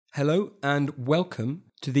Hello and welcome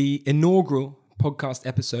to the inaugural podcast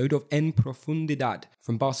episode of En Profundidad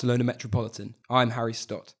from Barcelona Metropolitan. I'm Harry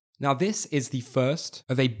Stott. Now this is the first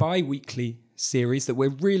of a bi-weekly series that we're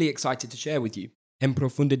really excited to share with you. En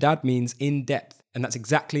Profundidad means in depth, and that's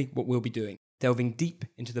exactly what we'll be doing, delving deep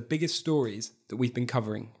into the biggest stories that we've been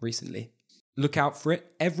covering recently. Look out for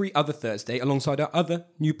it every other Thursday alongside our other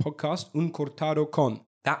new podcast, Un Cortado Con.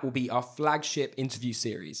 That will be our flagship interview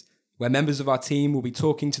series, where members of our team will be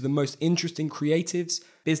talking to the most interesting creatives,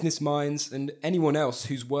 business minds, and anyone else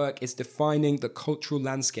whose work is defining the cultural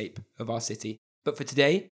landscape of our city. But for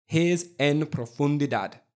today, here's En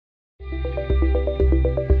Profundidad.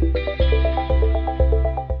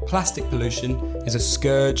 Plastic pollution is a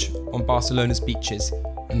scourge on Barcelona's beaches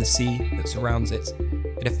and the sea that surrounds it.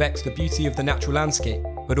 It affects the beauty of the natural landscape,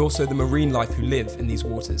 but also the marine life who live in these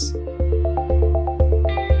waters.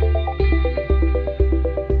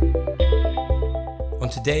 On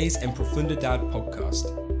today's En Profundidad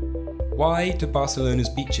podcast, why do Barcelona's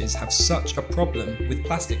beaches have such a problem with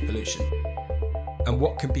plastic pollution? And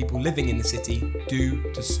what can people living in the city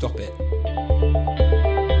do to stop it?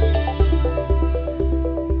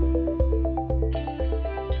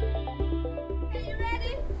 Are you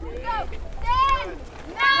ready? Go! 10,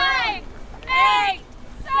 9, 8,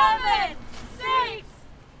 7, 6,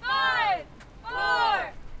 5,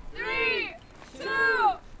 4, 3, 2,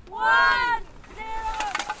 1.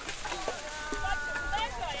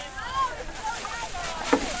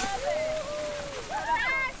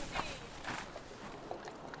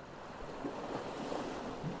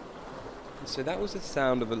 So that was the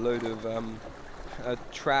sound of a load of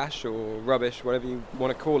trash or rubbish, whatever you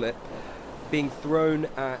want to call it, being thrown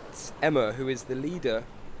at Emma, who is the leader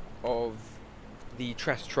of the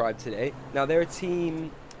Trash Tribe today. Now, they're a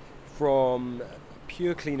team from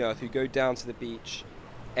Pure Clean Earth who go down to the beach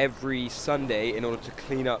every Sunday in order to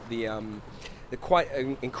clean up the quite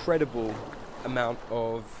incredible amount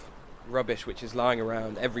of rubbish which is lying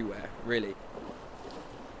around everywhere, really.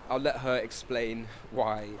 I'll let her explain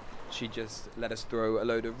why she just let us throw a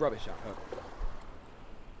load of rubbish at her.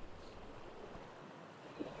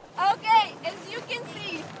 Okay, as you can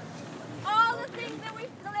see, all the things that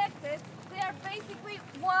we've collected, they are basically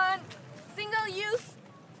one single-use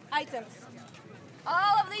items.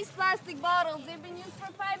 All of these plastic bottles, they've been used for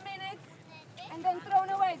 5 minutes and then thrown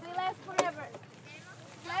away. They last forever.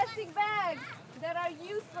 Plastic bags that are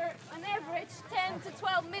used for, on average, 10 to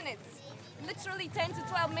 12 minutes. Literally 10 to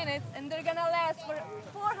 12 minutes, and they're gonna last for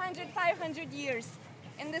 400, 500 years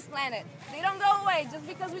in this planet. They don't go away. Just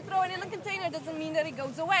because we throw it in a container doesn't mean that it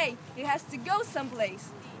goes away. It has to go someplace,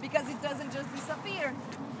 because it doesn't just disappear.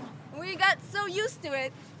 We got so used to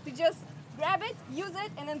it to just grab it, use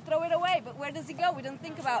it, and then throw it away. But where does it go? We don't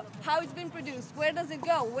think about how it's been produced. Where does it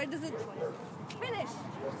go? Where does it finish?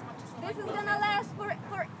 This is gonna last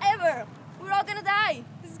forever. We're all gonna die.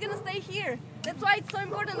 This is gonna stay here. That's why it's so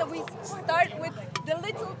important that we start with the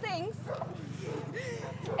little things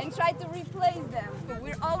and try to replace them. But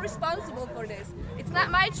we're all responsible for this. It's not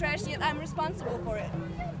my trash, yet I'm responsible for it.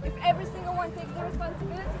 If every single one takes the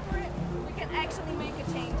responsibility for it, we can actually make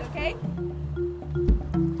a change, okay?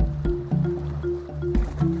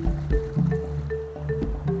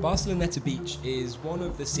 Barceloneta Beach is one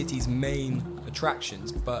of the city's main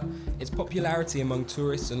attractions, but its popularity among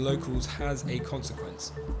tourists and locals has a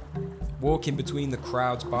consequence. Walk in between the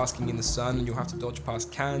crowds basking in the sun and you'll have to dodge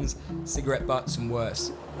past cans, cigarette butts and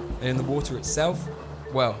worse. And in the water itself,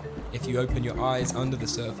 well, if you open your eyes under the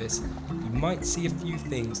surface, you might see a few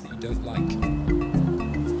things that you don't like.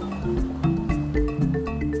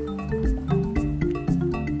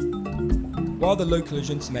 While the local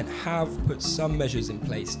Ayuntamiento have put some measures in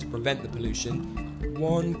place to prevent the pollution,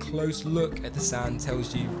 one close look at the sand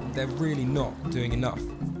tells you they're really not doing enough.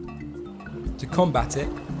 To combat it,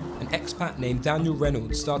 an expat named Daniel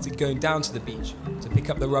Reynolds started going down to the beach to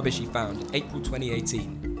pick up the rubbish he found in April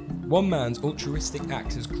 2018. One man's altruistic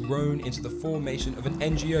act has grown into the formation of an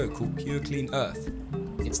NGO called Pure Clean Earth.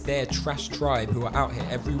 It's their Trash Tribe who are out here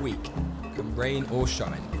every week, come rain or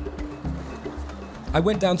shine. I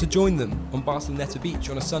went down to join them on Barceloneta Beach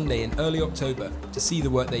on a Sunday in early October to see the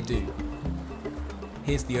work they do.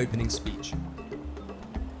 Here's the opening speech.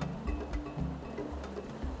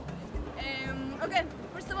 Okay,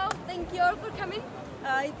 first of all, thank you all for coming.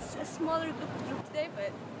 It's a smaller group today, but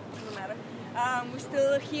it doesn't matter. We're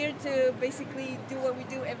still here to basically do what we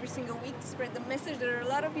do every single week to spread the message. There are a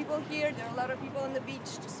lot of people here, there are a lot of people on the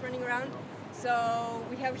beach just running around. So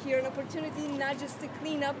we have here an opportunity not just to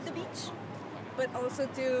clean up the beach, but also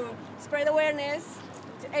to spread awareness,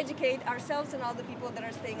 to educate ourselves and all the people that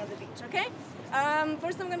are staying on the beach, okay?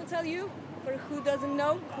 First I'm going to tell you for who doesn't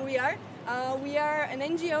know who we are an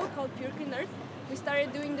NGO called Pure Clean Earth. We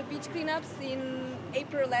started doing the beach cleanups in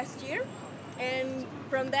April last year, and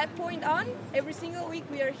from that point on, every single week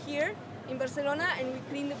we are here in Barcelona and we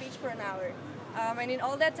clean the beach for an hour. And in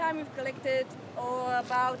all that time we've collected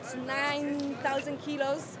about 9,000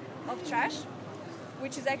 kilos of trash,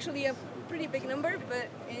 which is actually a pretty big number, but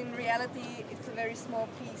in reality it's a very small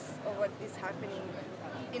piece of what is happening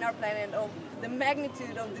in our planet, of the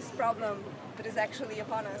magnitude of this problem that is actually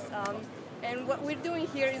upon us. And what we're doing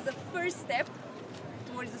here is the first step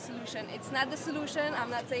towards the solution. It's not the solution. I'm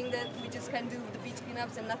not saying that we just can do the beach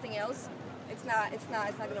cleanups and nothing else. It's not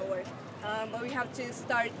going to work. But we have to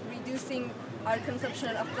start reducing our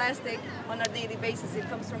consumption of plastic on a daily basis. It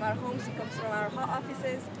comes from our homes, it comes from our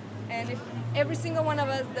offices, and if every single one of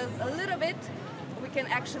us does a little bit, we can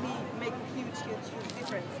actually make a huge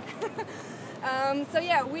difference. So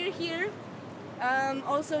yeah, we're here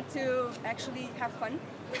also to actually have fun.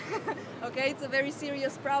 Okay, it's a very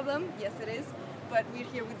serious problem, yes it is, but we're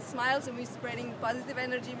here with smiles and we're spreading positive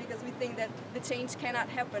energy because we think that the change cannot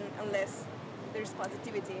happen unless there's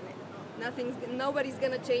positivity in it. Nobody's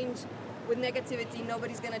gonna change with negativity.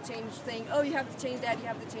 Nobody's gonna change saying, oh, you have to change that, you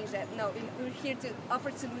have to change that. No, we're here to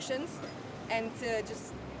offer solutions and to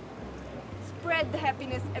just spread the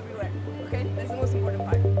happiness everywhere. Okay, that's the most important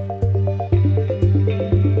part.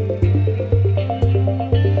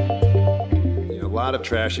 A lot of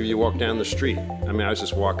trash if you walk down the street. I mean, I was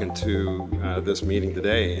just walking to this meeting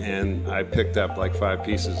today, and I picked up like 5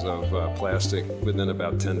 pieces of plastic within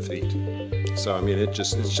about 10 feet. So I mean, it's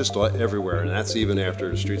just everywhere, and that's even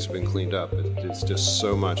after the streets have been cleaned up. It's just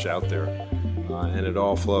so much out there, and it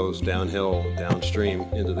all flows downhill, downstream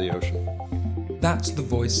into the ocean. That's the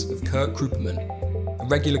voice of Kurt Kruperman, a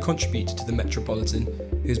regular contributor to the Metropolitan,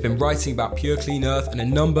 who's been writing about Pure Clean Earth and a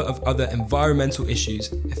number of other environmental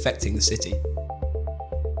issues affecting the city.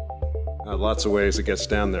 Lots of ways it gets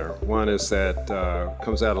down there. One is that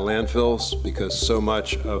comes out of landfills because so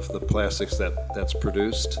much of the plastics that's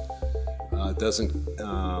produced doesn't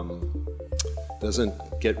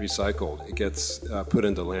get recycled. It gets put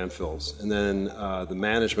into landfills, and then the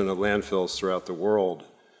management of landfills throughout the world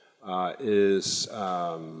is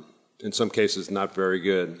in some cases not very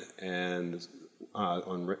good, and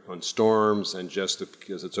on storms, and just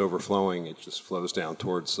because it's overflowing, it just flows down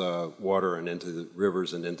towards water and into the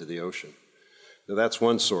rivers and into the ocean. So that's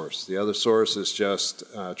one source. The other source is just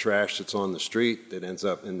trash that's on the street that ends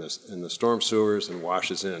up in the storm sewers and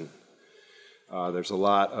washes in. There's a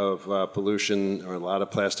lot of pollution or a lot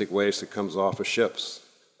of plastic waste that comes off of ships.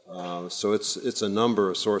 So it's a number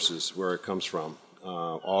of sources where it comes from,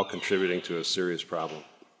 all contributing to a serious problem.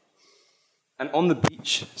 And on the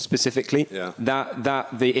beach specifically, yeah.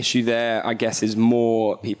 that the issue there, I guess, is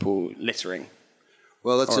more people littering.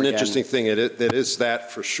 Well, that's an interesting thing. It is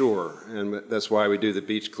that for sure, and that's why we do the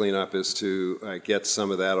beach cleanup, is to get some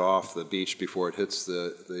of that off the beach before it hits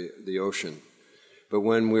the ocean. But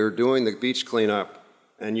when we're doing the beach cleanup,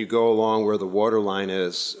 and you go along where the water line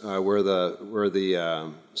is, where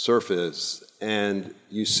the surf is, and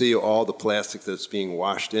you see all the plastic that's being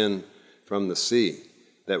washed in from the sea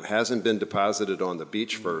that hasn't been deposited on the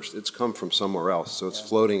beach first, it's come from somewhere else, so it's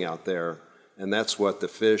floating out there. And that's what the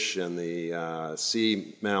fish and the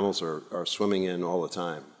sea mammals are swimming in all the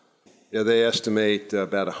time. Yeah, they estimate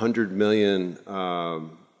about 100 million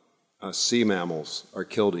sea mammals are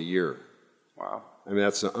killed a year. Wow. I mean,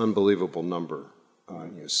 that's an unbelievable number.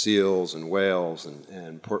 Seals and whales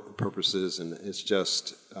and porpoises, and it's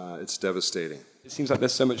just, it's devastating. It seems like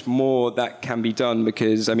there's so much more that can be done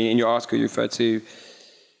because, I mean, in your article you refer to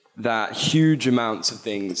that huge amounts of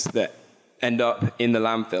things that end up in the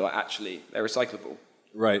landfill are actually, they're recyclable.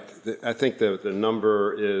 Right. I think the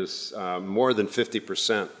number is more than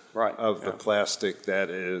 50% of the plastic that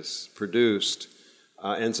is produced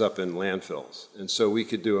ends up in landfills. And so we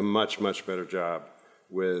could do a much, much better job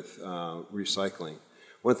with recycling.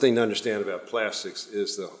 One thing to understand about plastics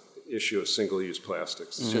is the issue of single-use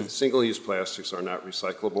plastics. Mm-hmm. Single-use plastics are not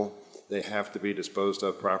recyclable. They have to be disposed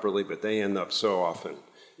of properly, but they end up so often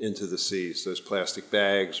into the seas. Those plastic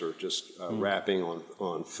bags or just wrapping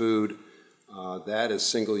on food, that is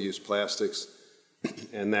single-use plastics,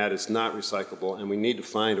 and that is not recyclable, and we need to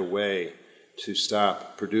find a way to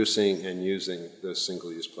stop producing and using those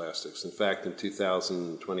single-use plastics. In fact, in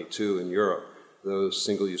 2022 in Europe, those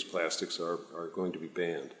single-use plastics are going to be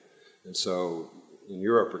banned. And so in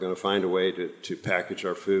Europe, we're going to find a way to package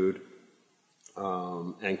our food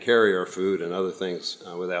and carry our food and other things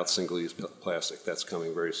without single-use plastic. That's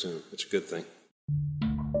coming very soon. It's a good thing.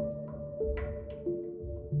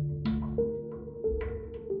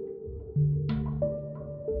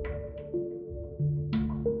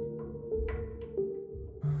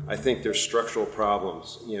 I think there's structural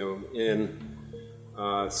problems. In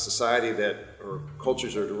society or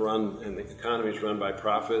cultures are run and the economy is run by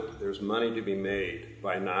profit, there's money to be made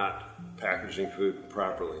by not packaging food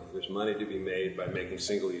properly. There's money to be made by making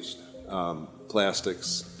single-use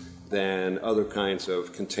plastics than other kinds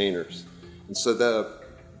of containers. And so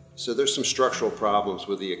there's some structural problems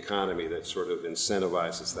with the economy that sort of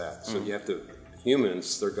incentivizes that. So you have to,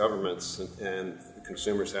 humans, their governments, and the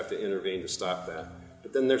consumers have to intervene to stop that.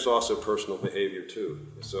 But then there's also personal behavior too.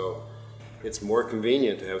 So it's more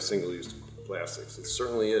convenient to have single-use plastics. It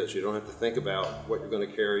certainly is. You don't have to think about what you're going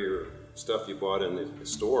to carry your stuff you bought in the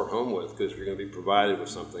store home with, because you're going to be provided with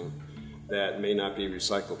something that may not be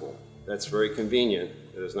recyclable. That's very convenient.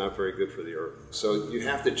 It is not very good for the earth. So you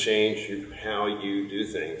have to change how you do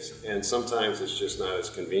things, and sometimes it's just not as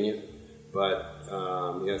convenient. But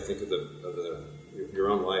you have to think of your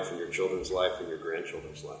own life and your children's life and your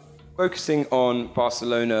grandchildren's life. Focusing on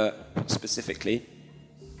Barcelona specifically,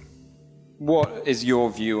 what is your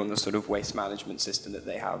view on the sort of waste management system that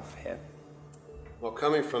they have here? Well,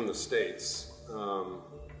 coming from the States,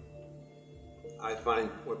 I find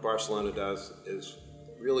what Barcelona does is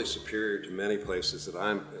really superior to many places that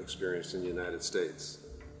I'm experienced in the United States.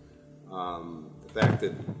 The fact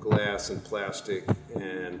that glass and plastic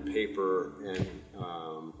and paper and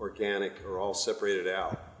organic are all separated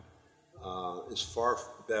out is far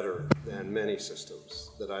better than many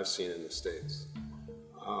systems that I've seen in the States.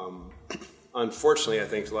 Unfortunately, I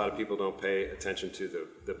think a lot of people don't pay attention to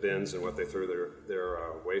the bins and what they throw their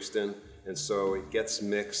waste in, and so it gets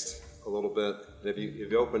mixed a little bit. And if you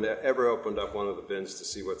ever opened up one of the bins to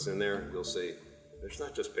see what's in there, you'll see there's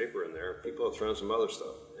not just paper in there. People have thrown some other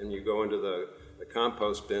stuff. And you go into the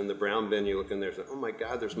compost bin, the brown bin, you look in there and say, oh my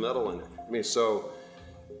God, there's metal in it. I mean, so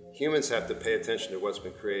humans have to pay attention to what's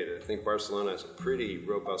been created. I think Barcelona has a pretty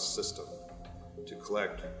robust system to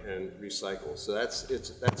collect and recycle. So that's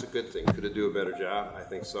a good thing. Could it do a better job? I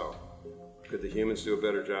think so. Could the humans do a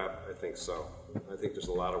better job? I think so. I think there's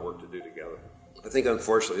a lot of work to do together. I think,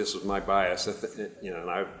 unfortunately, this is my bias. And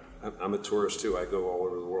I'm a tourist too. I go all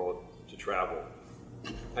over the world to travel.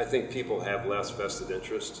 I think people have less vested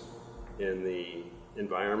interest in the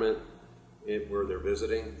environment where they're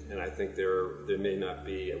visiting, and I think they may not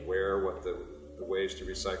be aware what the ways to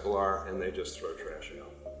recycle are, and they just throw trash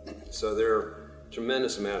out. So there are a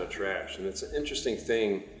tremendous amount of trash, and it's an interesting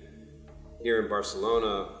thing here in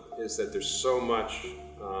Barcelona is that there's so much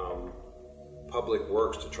public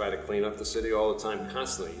works to try to clean up the city all the time,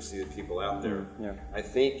 constantly. You see the people out there. Yeah. I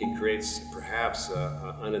think it creates perhaps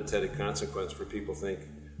an unintended consequence for people think,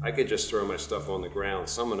 I could just throw my stuff on the ground,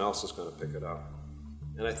 someone else is going to pick it up.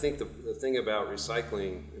 And I think the thing about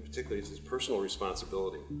recycling, in particular, is its personal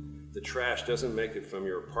responsibility. The trash doesn't make it from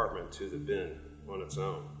your apartment to the bin on its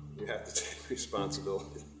own. You have to take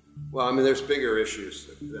responsibility. Well, I mean, there's bigger issues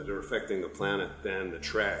that are affecting the planet than the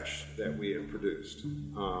trash that we have produced.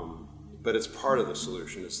 But it's part of the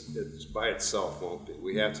solution. It's by itself won't be.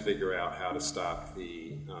 We have to figure out how to stop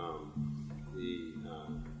the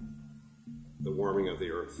warming of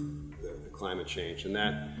the earth, the climate change, and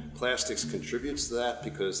that plastics contributes to that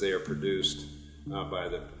because they are produced by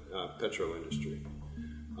the petro industry.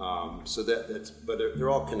 But they're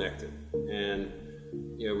all connected, and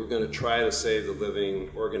we're going to try to save the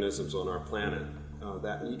living organisms on our planet.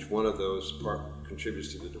 That each one of those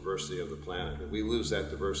contributes to the diversity of the planet. If we lose that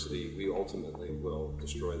diversity, we ultimately will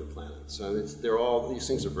destroy the planet. So these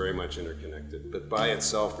things are very much interconnected. But by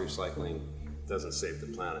itself, recycling doesn't save the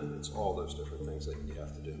planet. It's all those different things that you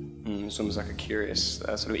have to do. It's almost like a curious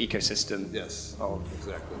sort of ecosystem. Yes.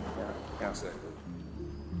 Exactly. Yeah. Exactly.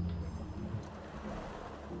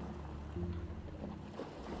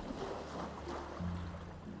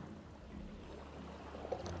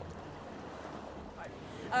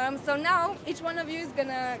 So now each one of you is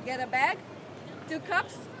gonna get a bag, 2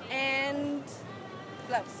 cups, and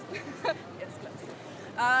gloves. Yes,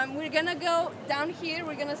 gloves. We're gonna go down here.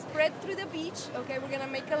 We're gonna spread through the beach. Okay, we're gonna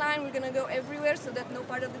make a line. We're gonna go everywhere so that no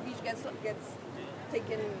part of the beach gets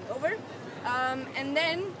taken over. And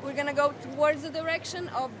then we're gonna go towards the direction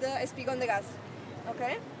of the Espigón de Gas.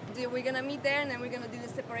 Okay, we're gonna meet there, and then we're gonna do the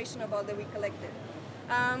separation of all that we collected.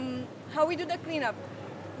 How we do the cleanup?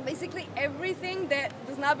 Basically, everything that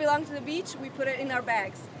does not belong to the beach, we put it in our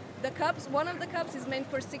bags. The cups, one of the cups is meant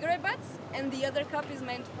for cigarette butts, and the other cup is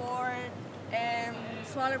meant for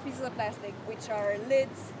smaller pieces of plastic, which are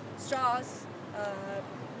lids, straws,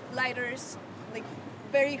 lighters, like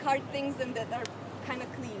very hard things and that are kind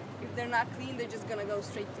of clean. If they're not clean, they're just gonna go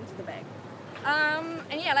straight into the bag.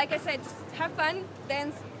 And yeah, like I said, just have fun,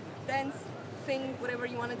 dance, sing, whatever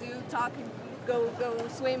you want to do, talk. go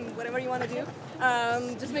swim, whatever you want to do.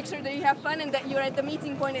 Just make sure that you have fun and that you're at the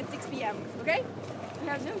meeting point at 6 p.m. Okay? We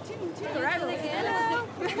have two arrivals. Hello.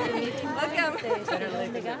 Welcome.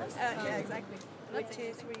 Yeah, exactly. Which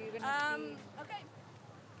is where you're gonna okay.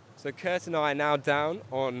 So Kurt and I are now down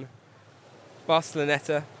on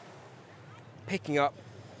Barceloneta, picking up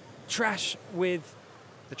trash with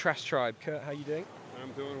the Trash Tribe. Kurt, how are you doing?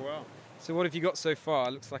 I'm doing well. So what have you got so far?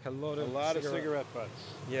 It looks like a lot of cigarette butts.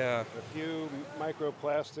 Yeah. A few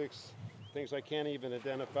microplastics, things I can't even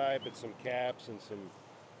identify, but some caps and some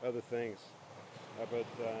other things.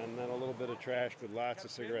 And then a little bit of trash with lots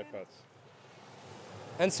of cigarette butts.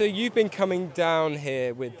 And so you've been coming down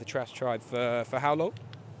here with the Trash Tribe for how long?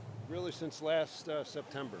 Really since last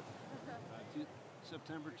September.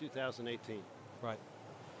 September 2018. Right.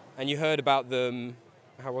 And you heard about them,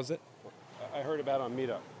 how was it? I heard about it on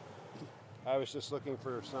Meetup. I was just looking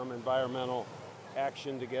for some environmental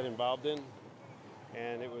action to get involved in.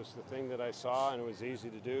 And it was the thing that I saw, and it was easy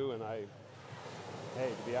to do. And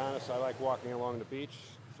to be honest, I like walking along the beach.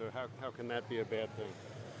 So how can that be a bad thing?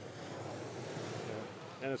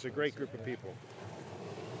 Yeah. And it's a great group of people.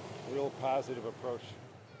 Real positive approach.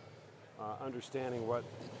 Understanding what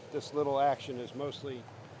this little action is mostly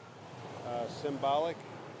symbolic.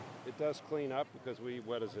 It does clean up because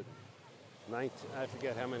I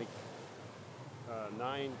forget how many,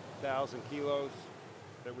 9,000 kilos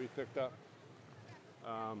that we picked up.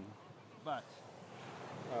 But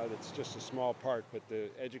it's just a small part. But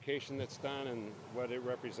the education that's done and what it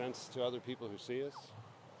represents to other people who see us,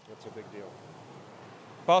 that's a big deal.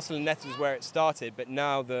 Barceloneta is where it started, but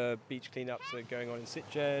now the beach cleanups are going on in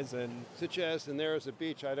Sitges and... Sitges, and there is a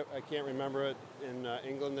beach, I can't remember it, in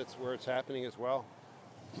England, that's where it's happening as well.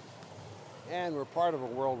 And we're part of a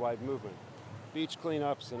worldwide movement. Beach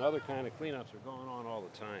cleanups and other kind of cleanups are going on all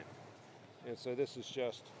the time. And so this is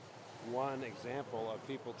just one example of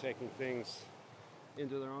people taking things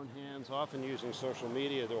into their own hands, often using social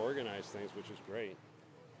media to organize things, which is great.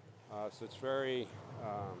 So it's very...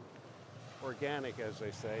 organic, as they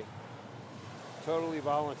say, totally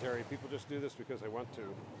voluntary. People just do this because they want to,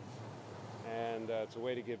 and it's a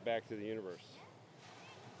way to give back to the universe.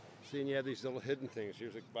 See, and you have these little hidden things.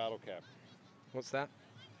 Here's a bottle cap. What's that?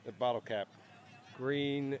 A bottle cap.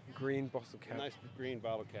 Green bottle cap. A nice green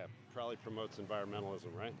bottle cap. Probably promotes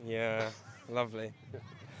environmentalism, right? Yeah, lovely.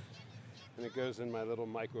 And it goes in my little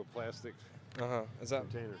microplastic Is that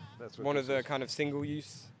container. That's what one of the is. kind of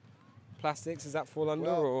single-use plastics? Does that fall under,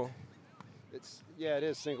 Well, or...? It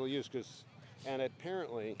is single use and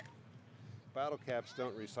apparently bottle caps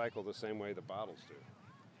don't recycle the same way the bottles do.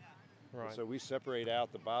 Right. And so we separate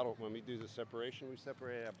out the bottle, when we do the separation, we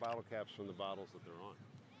separate out bottle caps from the bottles that they're on.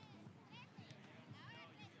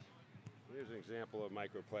 Here's an example of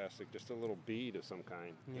microplastic, just a little bead of some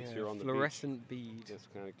kind. Yeah, It's here on the fluorescent beach. bead. That's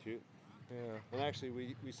kind of cute. Yeah. And actually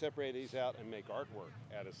we separate these out and make artwork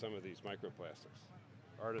out of some of these microplastics.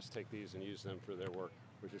 Artists take these and use them for their work,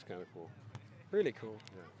 which is kind of cool. Really cool.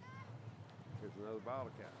 Yeah. Here's another bottle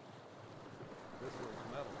cap. This one's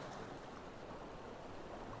metal.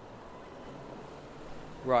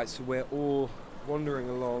 Right, so we're all wandering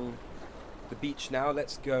along the beach now.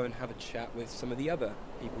 Let's go and have a chat with some of the other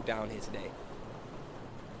people down here today.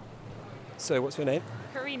 So, what's your name?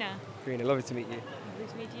 Karina. Karina, lovely to meet you. Lovely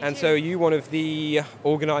to meet you And too. so, are you one of the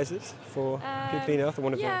organisers for Pure Clean Earth, or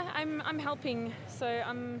one of Yeah, I'm helping. So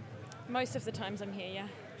most of the times I'm here. Yeah.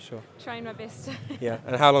 Sure. Trying my best. Yeah.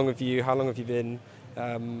 And how long have you been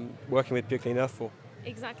working with Pure Clean Earth for?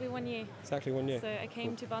 Exactly 1 year. Exactly 1 year. So I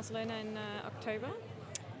came to Barcelona in October,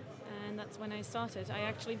 and that's when I started. I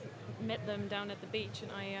actually met them down at the beach,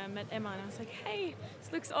 and I met Emma, and I was like, "Hey,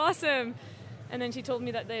 this looks awesome!" And then she told me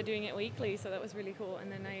that they're doing it weekly, so that was really cool.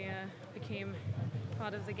 And then I became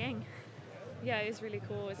part of the gang. Yeah, it's really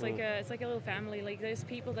cool. It's like a little family. Like there's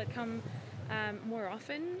people that come more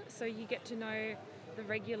often, so you get to know the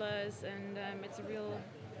regulars, and it's a real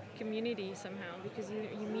community somehow because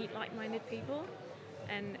you meet like-minded people,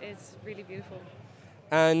 and it's really beautiful.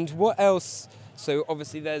 And what else? So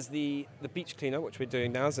obviously there's the beach cleaner, which we're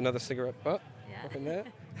doing now. There's another cigarette butt up in there.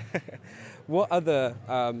 What other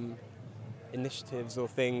initiatives or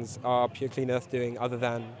things are Pure Clean Earth doing other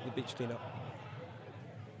than the beach cleanup?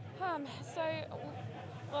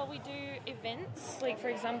 Well, we do events, like for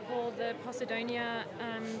example, the Posidonia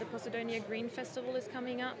Green Festival is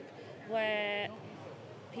coming up, where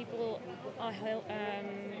people are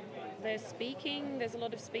they're speaking. There's a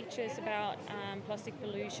lot of speeches about plastic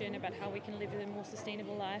pollution, about how we can live a more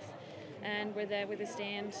sustainable life, and we're there with a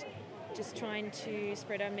stand just trying to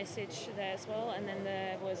spread our message there as well. And then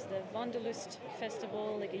there was the Wanderlust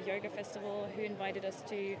Festival, like a yoga festival, who invited us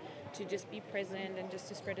to just be present and just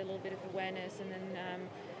to spread a little bit of awareness. And then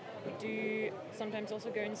we do sometimes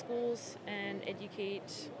also go in schools and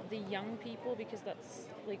educate the young people, because that's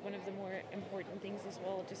like one of the more important things as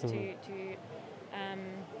well, just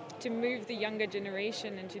to move the younger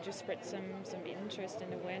generation and to just spread some interest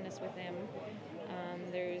and awareness with them.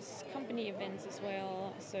 There's company events as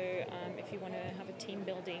well, so if you want to have a team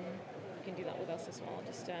building, you can do that with us as well,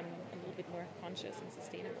 just a little bit more conscious and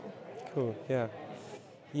sustainable. Cool, yeah.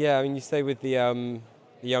 Yeah, I mean, you say with the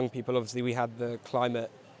young people, obviously we had the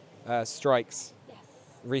climate strikes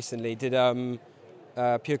recently. Did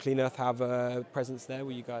Pure Clean Earth have a presence there?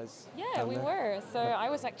 Were you guys Yeah, we were. So I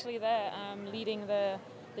was actually there leading the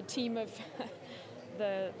team of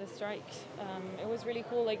the strike. It was really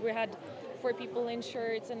cool. Like, we had 4 people in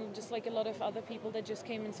shirts and just like a lot of other people that just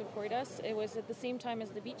came and support us. It was at the same time as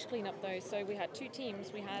the beach cleanup though, so we had 2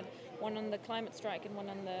 teams. We had one on the climate strike and one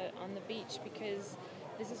on the beach, because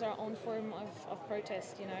this is our own form of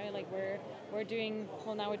protest, you know, like we're doing,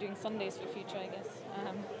 well, now we're doing Sundays for Future, I guess.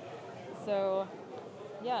 So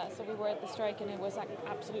we were at the strike, and it was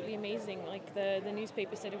absolutely amazing. Like the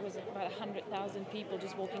newspaper said it was about 100,000 people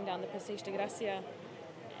just walking down the Passeig de Gracia,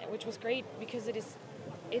 which was great, because it is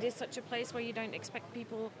such a place where you don't expect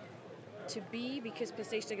people to be, because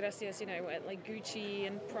Passeig de Gracia is, you know, like Gucci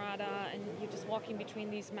and Prada, and you're just walking between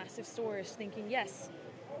these massive stores thinking, yes,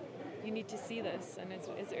 you need to see this, and it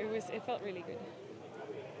felt really good.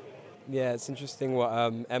 Yeah, it's interesting what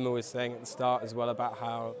Emma was saying at the start as well, about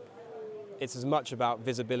how it's as much about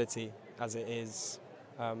visibility as it is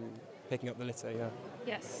picking up the litter. Yeah.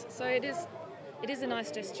 Yes, so it is a nice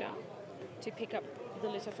gesture to pick up the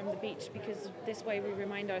litter from the beach, because this way we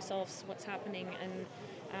remind ourselves what's happening, and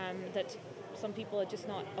that some people are just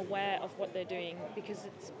not aware of what they're doing, because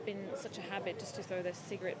it's been such a habit just to throw their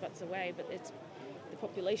cigarette butts away. But the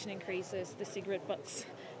population increases, the cigarette butts,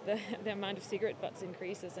 the amount of cigarette butts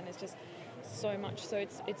increases, and it's just so much. So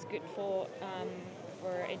it's good for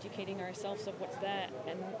educating ourselves of what's there,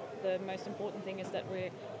 and the most important thing is that we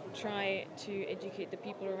try to educate the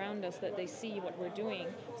people around us, that they see what we're doing.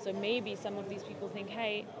 So maybe some of these people think,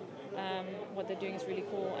 hey, what they're doing is really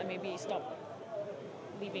cool, and maybe stop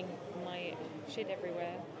leaving my shit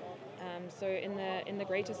everywhere. So in the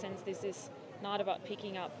greater sense, this is not about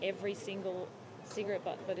picking up every single cigarette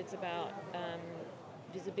butt, but it's about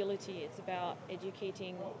visibility. It's about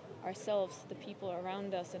educating ourselves, the people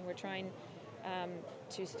around us, and we're trying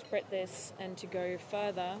to spread this and to go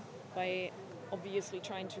further by obviously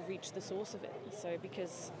trying to reach the source of it. So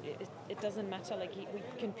because it doesn't matter, like we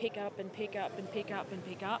can pick up and pick up and pick up and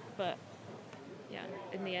pick up, but yeah,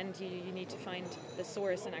 in the end you need to find the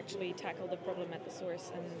source and actually tackle the problem at the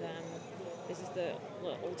source, and this is the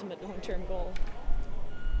ultimate long-term goal.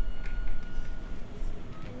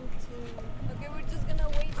 Okay, we're just gonna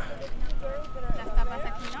wait for the number. Las tapas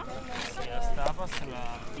aquí, ¿no? Las tapas se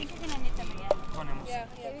las Sí, que tienen hecha ya. ponemos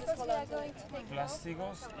Because we are going to take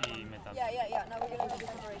plásticos y metal. Yeah. Now we're gonna do the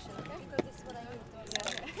separation, okay? Because this is what I need. Yeah.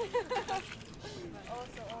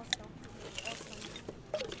 Awesome.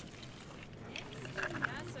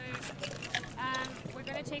 Yeah, so we're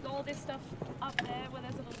going to take all this stuff up there where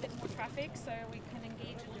there's a little bit more traffic, so we can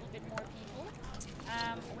engage a little bit more people.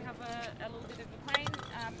 We have a little bit of a plane,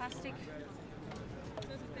 plastic. I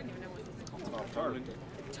don't even know what this is called.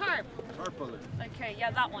 Tarp. Tarpaulin. Okay,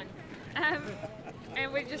 yeah, that one. And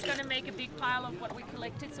we're just going to make a big pile of what we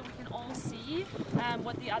collected, so we can all see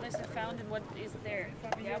what the others have found and what is there.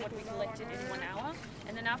 Yeah, what we collected in 1 hour.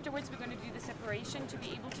 And then afterwards we're going to do the separation to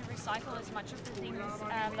be able to recycle as much of the things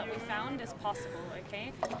that we found as possible,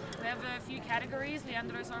 okay? We have a few categories.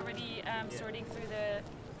 Leandro's already sorting through the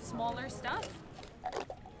smaller stuff.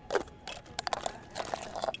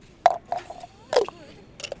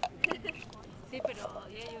 Sí, pero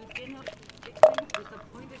yeah, you kind of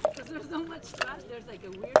disappointed because there's so much trash. There's like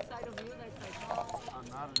a weird side of you that's like, oh,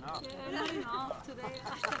 Not enough. yeah, not enough today.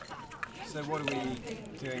 So what are we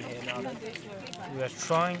doing here now? We are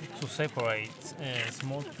trying to separate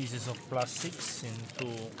small pieces of plastics into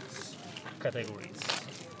categories.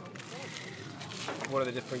 What are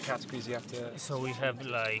the different categories you have to... So we have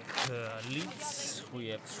like lids, we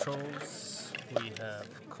have straws, we have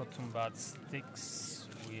cotton bud sticks,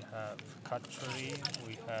 we have cutlery,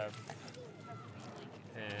 we have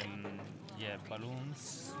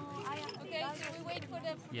balloons. Okay, so we wait for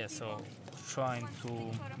them. Yeah, so trying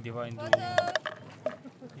to divide into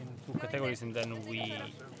categories, and then we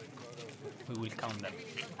will count them.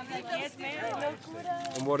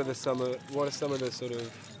 And what are some of the sort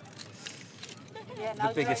of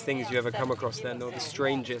the biggest things you ever come across then, or the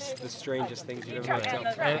strangest things you've ever picked up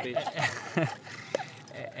on the beach?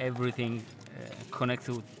 Everything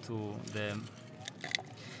connected to the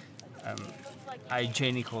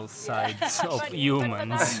hygienical sides of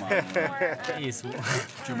humans. Is Do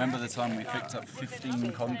you remember the time we picked up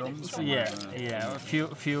 15 condoms? A few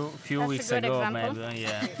weeks a good ago, example. maybe,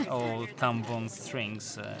 all tampon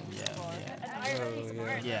strings,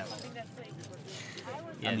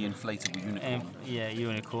 And the inflatable unicorn.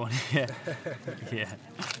 Unicorn, yeah.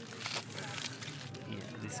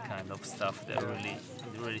 This kind of stuff, they're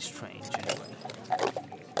really strange anyway.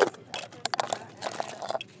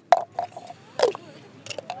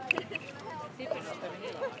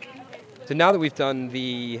 So now that we've done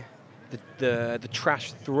the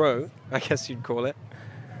trash throw, I guess you'd call it,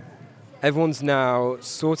 everyone's now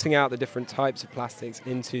sorting out the different types of plastics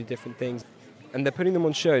into different things, and they're putting them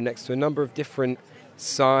on show next to a number of different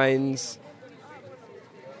signs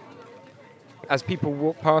as people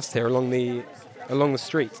walk past here along the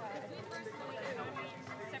street.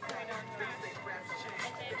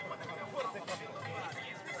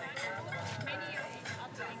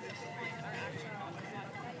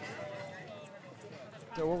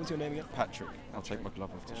 So what was your name again? Patrick, I'll take my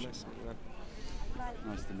glove off to Yeah, show. nice.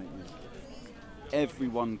 Nice to meet you.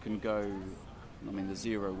 Everyone can go, I mean the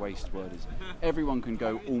zero waste word is, everyone can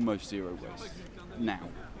go almost zero waste now.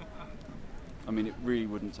 I mean it really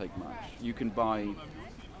wouldn't take much. You can buy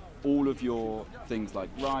all of your things like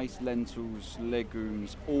rice, lentils,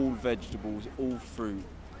 legumes, all vegetables, all fruit.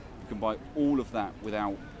 You can buy all of that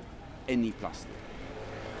without any plastic.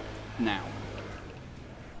 Now,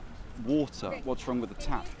 water, what's wrong with the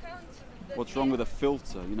tap? What's wrong with a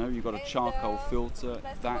filter? You know, you've got a charcoal filter.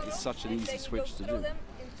 That is such an easy switch to do.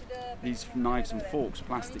 These knives and forks,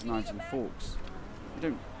 plastic knives and forks. You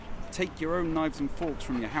don't take your own knives and forks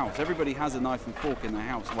from your house. Everybody has a knife and fork in their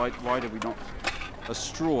house. Why do we not? A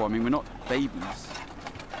straw. I mean, we're not babies.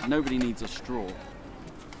 Nobody needs a straw.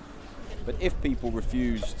 But if people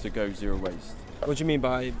refuse to go zero waste, What do you mean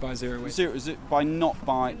by zero waste? by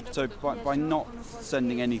not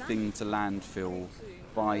sending anything to landfill,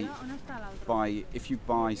 by if you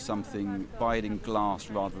buy something, buy it in glass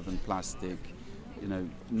rather than plastic. You know,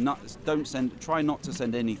 try not to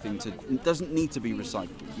send anything to. It doesn't need to be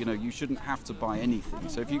recycled. You know, you shouldn't have to buy anything.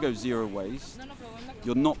 So if you go zero waste,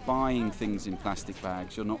 you're not buying things in plastic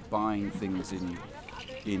bags. You're not buying things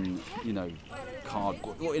in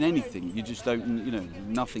cardboard or in anything. You just don't. You know,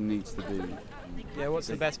 nothing needs to be. Yeah, what's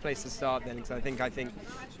the best place to start then? Because I think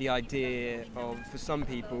the idea of, for some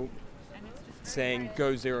people, saying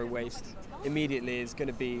go zero waste immediately is going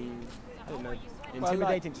to be, I don't know,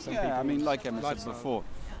 intimidating to some people. Yeah, I mean, like Emma said Lifestyle. before,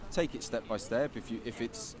 take it step by step. If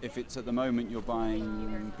it's at the moment you're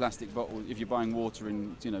buying plastic bottles, if you're buying water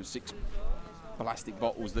in 6 plastic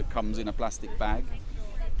bottles that comes in a plastic bag,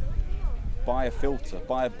 buy a filter,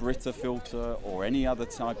 buy a Brita filter or any other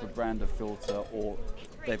type of brand of filter, or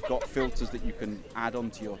they've got filters that you can add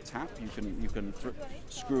onto your tap. You can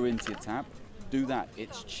screw into your tap. Do that.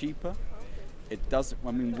 It's cheaper. It doesn't.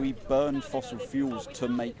 I mean, we burn fossil fuels to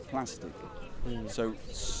make plastic. So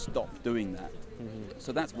stop doing that.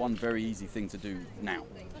 So that's one very easy thing to do now.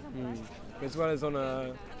 As well as on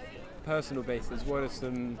a personal basis, what are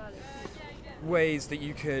some ways that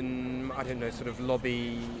you can, I don't know, sort of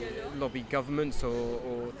lobby governments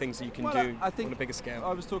or things that you can do on a bigger scale?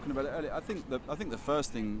 I was talking about it earlier. I think the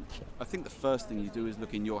first thing you do is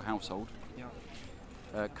look in your household.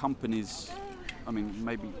 Yeah. Companies, I mean,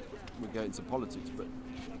 maybe we go into politics, but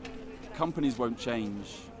companies won't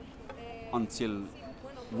change until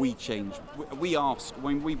we change. We ask,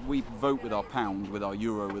 when we vote with our pound, with our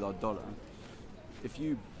euro, with our dollar, if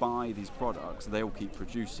you buy these products, they'll keep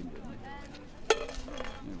producing them.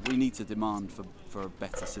 We need to demand for a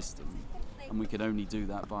better system, and we can only do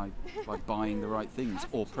that by buying the right things,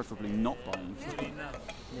 or preferably not buying things.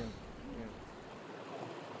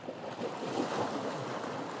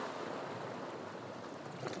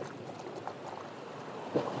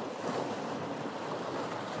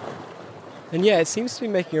 And yeah, it seems to be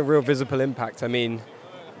making a real visible impact. I mean,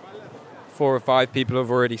 4 or 5 people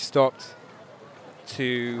have already stopped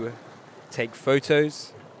to take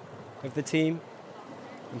photos of the team,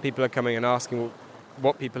 and people are coming and asking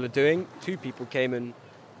what people are doing. 2 people came and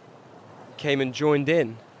joined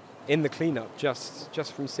in the cleanup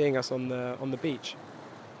just from seeing us on the beach.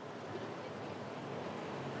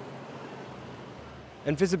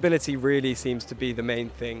 And visibility really seems to be the main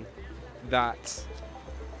thing that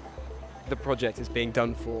the project is being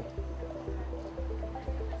done for.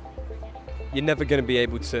 You're never going to be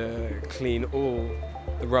able to clean all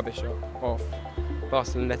the rubbish off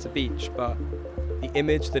Barceloneta Beach, but the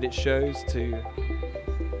image that it shows to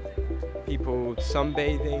people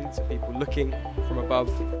sunbathing, to people looking from above.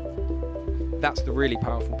 That's the really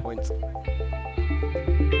powerful point.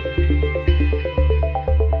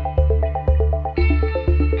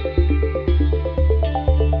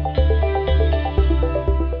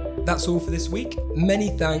 That's all for this week. Many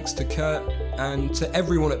thanks to Kurt and to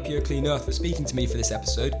everyone at Pure Clean Earth for speaking to me for this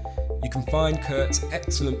episode. You can find Kurt's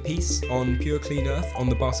excellent piece on Pure Clean Earth on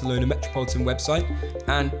the Barcelona Metropolitan website,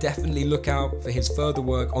 and definitely look out for his further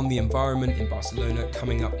work on the environment in Barcelona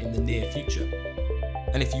coming up in the near future.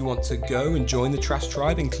 And if you want to go and join the Trash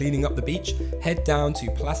Tribe in cleaning up the beach, head down to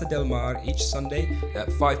Plaza del Mar each Sunday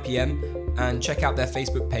at 5 p.m. and check out their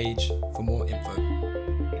Facebook page for more info.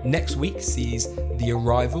 Next week sees the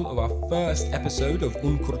arrival of our first episode of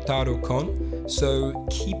Un Cortado Con, so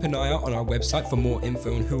keep an eye out on our website for more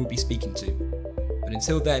info on who we'll be speaking to. But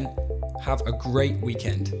until then, have a great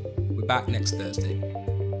weekend. We're back next Thursday.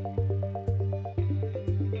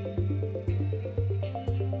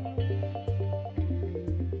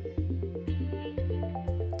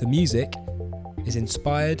 The music is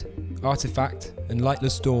Inspired, Artifact and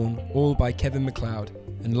Lightless Dawn, all by Kevin MacLeod,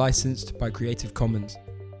 and licensed by Creative Commons.